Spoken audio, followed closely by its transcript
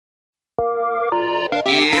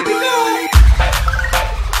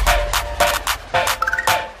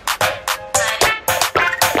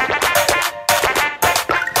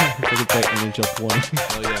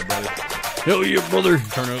2020. Hell yeah, brother. Hell yeah, brother.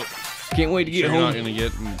 Turn out. Can't wait to get You're home. not gonna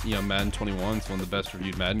get, Madden 21 is one of the best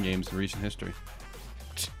reviewed Madden games in recent history.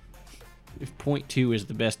 If point 2 is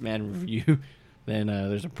the best Madden review, then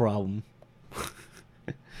there's a problem.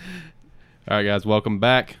 All right, guys, welcome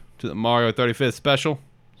back to the Mario 35th special.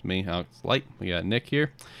 It's me, Alex Light. We got Nick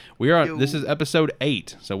here. We are. This is episode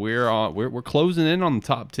 8, so we're closing in on the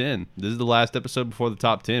top 10. This is the last episode before the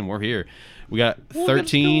top 10. We're here. We got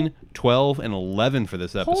 13, 12, and 11 for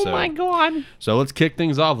this episode. Oh my god. So let's kick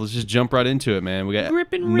things off. Let's just jump right into it, man. We got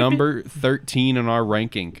number 13 on our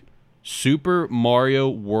ranking. Super Mario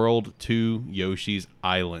World 2 Yoshi's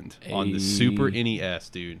Island on the Super NES,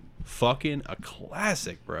 dude. Fucking a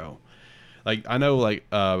classic, bro. Like, I know, like,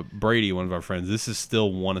 Brady, one of our friends, this is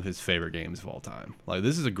still one of his favorite games of all time. Like,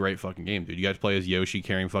 this is a great fucking game, dude. You got to play as Yoshi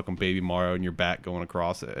carrying fucking baby Mario in your back going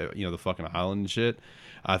across, the fucking island and shit.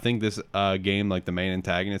 I think this game, like, the main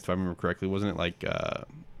antagonist, if I remember correctly, wasn't it, like,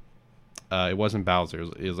 it wasn't Bowser.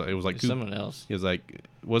 It was like someone else. It was like,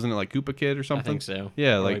 wasn't it like Koopa Kid or something? I think so.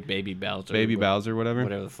 Yeah, Or like Baby Bowser. Bowser, whatever.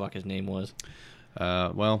 Whatever the fuck his name was.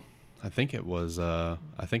 Well, I think it was. I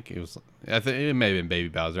think it may have been Baby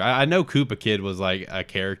Bowser. I know Koopa Kid was like a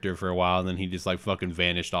character for a while, and then he just like fucking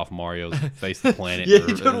vanished off Mario's face of the planet. Yeah,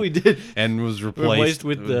 he totally did. And was replaced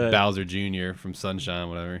with the Bowser Jr. from Sunshine,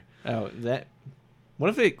 whatever. Oh, that. What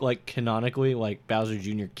if it like canonically like Bowser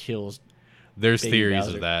Jr. kills? There's Baby theories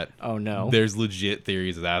Bowser. of that. Oh no. There's legit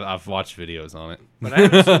theories of that. I've watched videos on it. But I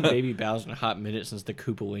haven't seen Baby Bowser in a hot minute since the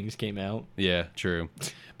Koopa Wings came out. Yeah, true.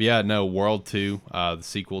 But yeah, no, World 2, the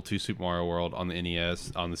sequel to Super Mario World on the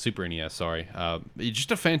NES, on the Super NES, sorry. It's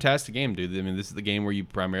just a fantastic game, dude. I mean, this is the game where you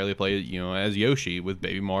primarily play, as Yoshi with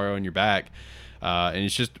Baby Mario on your back. And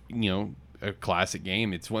it's just, a classic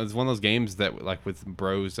game. It's one of those games that, like with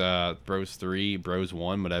Bros 3, Bros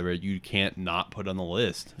 1, whatever, you can't not put on the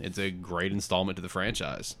list. It's a great installment to the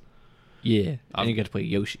franchise. Yeah, and you get to play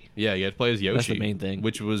Yoshi. Yeah, you had to play as Yoshi. That's the main thing.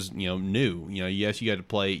 Which was, new. Yes, you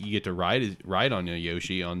get to ride on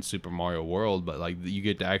Yoshi on Super Mario World, but like you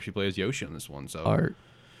get to actually play as Yoshi on this one. So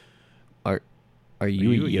Are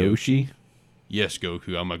you a Yoshi? Yes,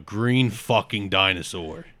 Goku. I'm a green fucking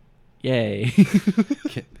dinosaur. Yay.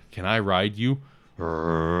 Can I ride you?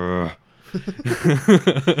 Grr.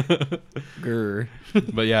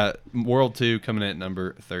 But yeah, World 2 coming in at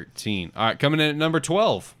number 13. All right, coming in at number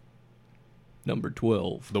 12. Number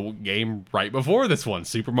 12. The game right before this one,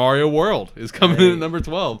 Super Mario World, is coming in at number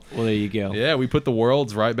 12. Well, there you go. Yeah, we put the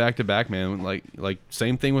worlds right back to back, man. Like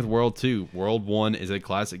same thing with World 2. World 1 is a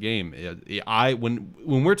classic game.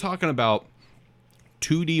 When we're talking about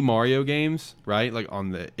 2D Mario games, right? Like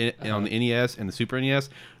on the NES and the Super NES,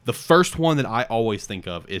 the first one that I always think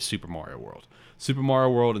of is Super Mario World. Super Mario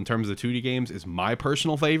World, in terms of 2D games, is my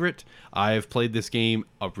personal favorite. I have played this game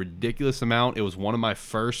a ridiculous amount. It was one of my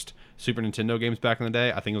first Super Nintendo games back in the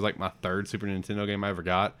day. I think it was like my third Super Nintendo game I ever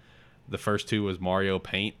got. The first two was Mario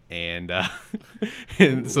Paint and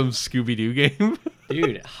some Scooby-Doo game.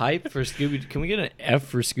 Dude, hype for Scooby. Can we get an F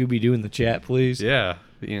for Scooby-Doo in the chat, please? Yeah,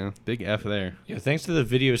 big F there. Yeah, thanks to the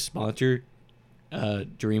video sponsor,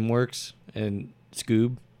 DreamWorks and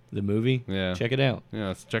Scoob, the movie. Yeah. Check it out. Yeah,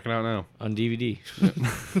 let's check it out now. On DVD.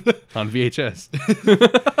 On VHS.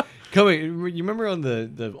 You remember on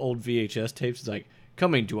the old VHS tapes, it's like,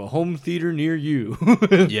 coming to a home theater near you.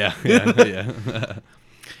 Yeah.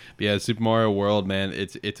 But yeah, Super Mario World, man,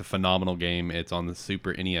 it's a phenomenal game. It's on the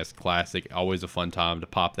Super NES Classic. Always a fun time to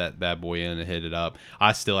pop that bad boy in and hit it up.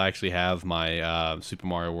 I still actually have my Super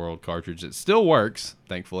Mario World cartridge. It still works,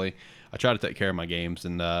 thankfully. I try to take care of my games,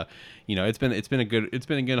 and it's been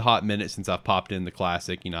a good hot minute since I've popped in the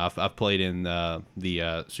Classic. I've played in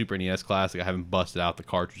the Super NES Classic. I haven't busted out the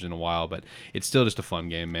cartridge in a while, but it's still just a fun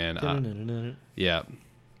game, man. Yeah,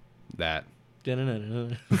 that.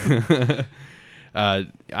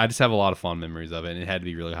 I just have a lot of fond memories of it, and it had to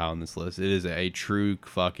be really high on this list. It is a true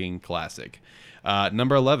fucking classic.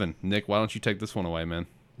 Number 11. Nick, why don't you take this one away, man?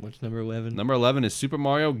 What's number 11? Number 11 is Super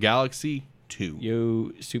Mario Galaxy 2.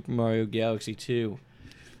 Yo, Super Mario Galaxy 2.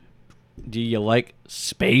 Do you like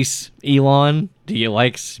space, Elon? Do you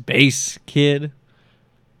like space, kid?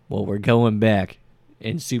 Well, we're going back.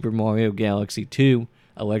 In Super Mario Galaxy 2,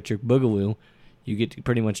 Electric Boogaloo, you get to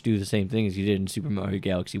pretty much do the same thing as you did in Super Mario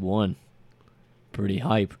Galaxy 1. Pretty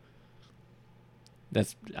hype.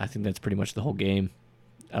 I think that's pretty much the whole game.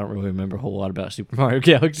 I don't really remember a whole lot about Super Mario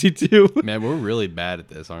Galaxy 2. Man, we're really bad at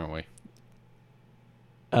this, aren't we?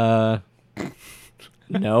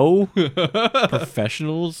 No.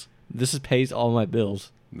 Professionals. This pays all my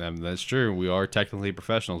bills. That's true. We are technically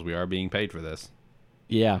professionals. We are being paid for this.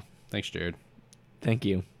 Yeah. Thanks, Jared. Thank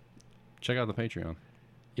you. Check out the Patreon.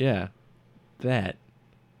 Yeah. that.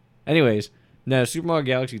 Anyways, no, Super Mario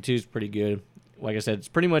Galaxy 2 is pretty good. Like I said, it's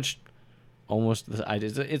pretty much almost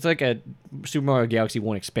it's like a Super Mario Galaxy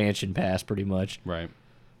 1 expansion pass, pretty much. Right.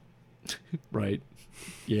 Right.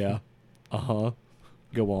 Yeah. Uh-huh.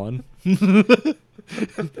 Go on.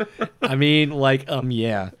 I mean, like,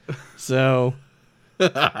 yeah. So,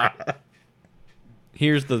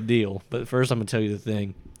 here's the deal. But first, I'm going to tell you the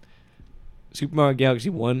thing. Super Mario Galaxy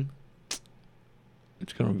 1,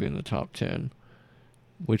 it's going to be in the top 10.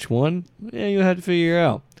 Which one? Yeah, you'll have to figure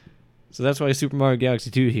out. So that's why Super Mario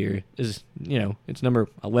Galaxy 2 here is, it's number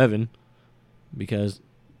 11. Because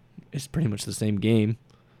it's pretty much the same game.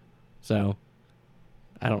 So,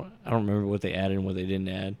 I don't remember what they added and what they didn't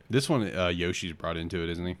add. This one, Yoshi's brought into it,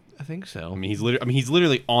 isn't he? I think so. I mean, he's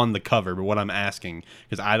literally on the cover. But what I'm asking,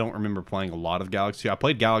 because I don't remember playing a lot of Galaxy. I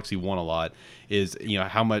played Galaxy 1 a lot. Is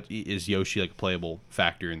how much is Yoshi like a playable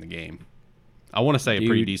factor in the game? I want to say a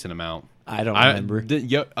pretty decent amount. I don't remember.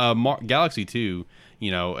 Galaxy 2,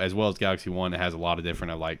 as well as Galaxy 1, it has a lot of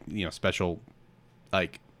different special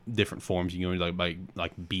different forms. You can go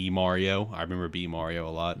like B Mario. I remember B Mario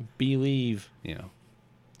a lot. Believe.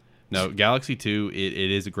 No, Galaxy 2,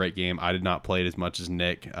 it is a great game. I did not play it as much as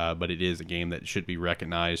Nick, but it is a game that should be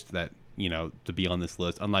recognized that, to be on this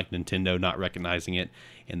list. Unlike Nintendo not recognizing it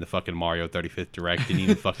in the fucking Mario 35th Direct, didn't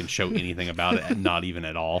even fucking show anything about it, not even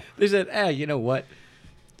at all. They said, you know what?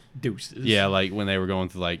 Deuces. Yeah, like when they were going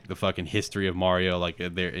through like the fucking history of Mario, like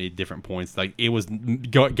there at different points, like it was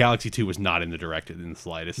Galaxy 2 was not in the Direct in the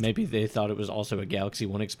slightest. Maybe they thought it was also a Galaxy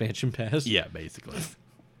 1 expansion pass. Yeah, basically.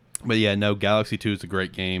 But yeah, no, Galaxy 2 is a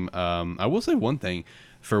great game. I will say one thing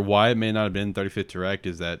for why it may not have been 35th Direct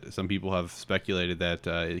is that some people have speculated that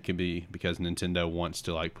it could be because Nintendo wants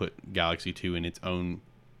to like put Galaxy 2 in its own,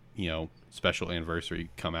 special anniversary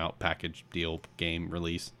come out package deal game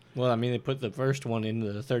release. Well, I mean, they put the first one in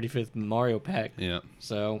the 35th Mario pack. Yeah.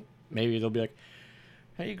 So maybe they'll be like,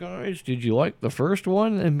 hey guys, did you like the first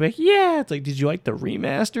one? And be like, yeah. It's like, did you like the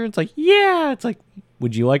remaster? It's like, yeah. It's like,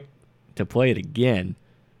 would you like to play it again?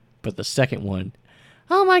 But the second one,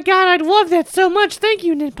 oh my god, I'd love that so much. Thank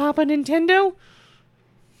you, Papa Nintendo.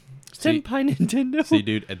 Senpai Nintendo. See,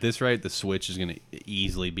 dude, at this rate, the Switch is going to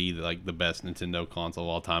easily be the best Nintendo console of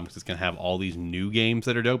all time because it's going to have all these new games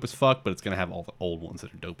that are dope as fuck, but it's going to have all the old ones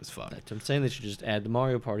that are dope as fuck. That's what I'm saying. They should just add the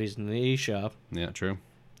Mario parties in the eShop. Yeah, true.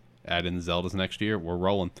 Add in Zeldas next year. We're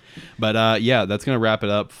rolling. But yeah, that's going to wrap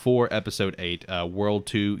it up for episode 8. World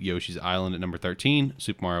 2, Yoshi's Island at number 13.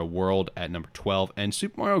 Super Mario World at number 12. And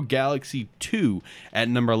Super Mario Galaxy 2 at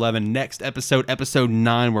number 11. Next episode, episode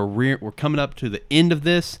 9. We're coming up to the end of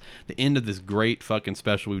this. The end of this great fucking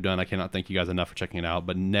special we've done. I cannot thank you guys enough for checking it out.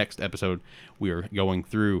 But next episode, we are going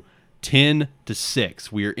through 10 to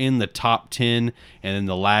 6. We are in the top 10. And in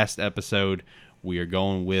the last episode, we are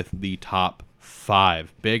going with the top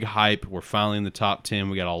 5. Big hype. We're finally in the top 10.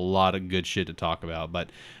 We got a lot of good shit to talk about. But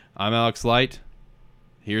I'm Alex Light.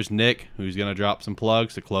 Here's Nick, who's going to drop some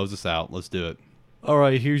plugs to close us out. Let's do it. All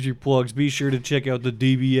right, here's your plugs. Be sure to check out the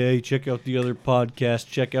DBA. Check out the other podcasts.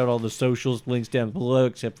 Check out all the socials. Links down below,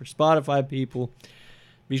 except for Spotify people.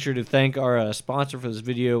 Be sure to thank our sponsor for this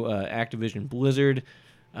video, Activision Blizzard.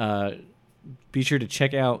 Be sure to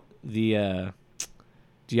check out the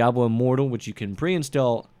Diablo Immortal, which you can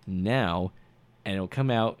pre-install now. And it'll come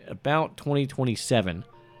out about 2027.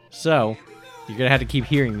 So, you're going to have to keep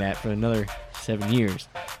hearing that for another 7 years.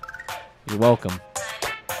 You're welcome.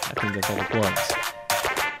 I think that's all the plugs.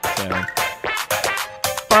 So,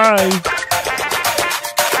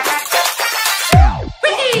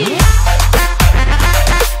 bye!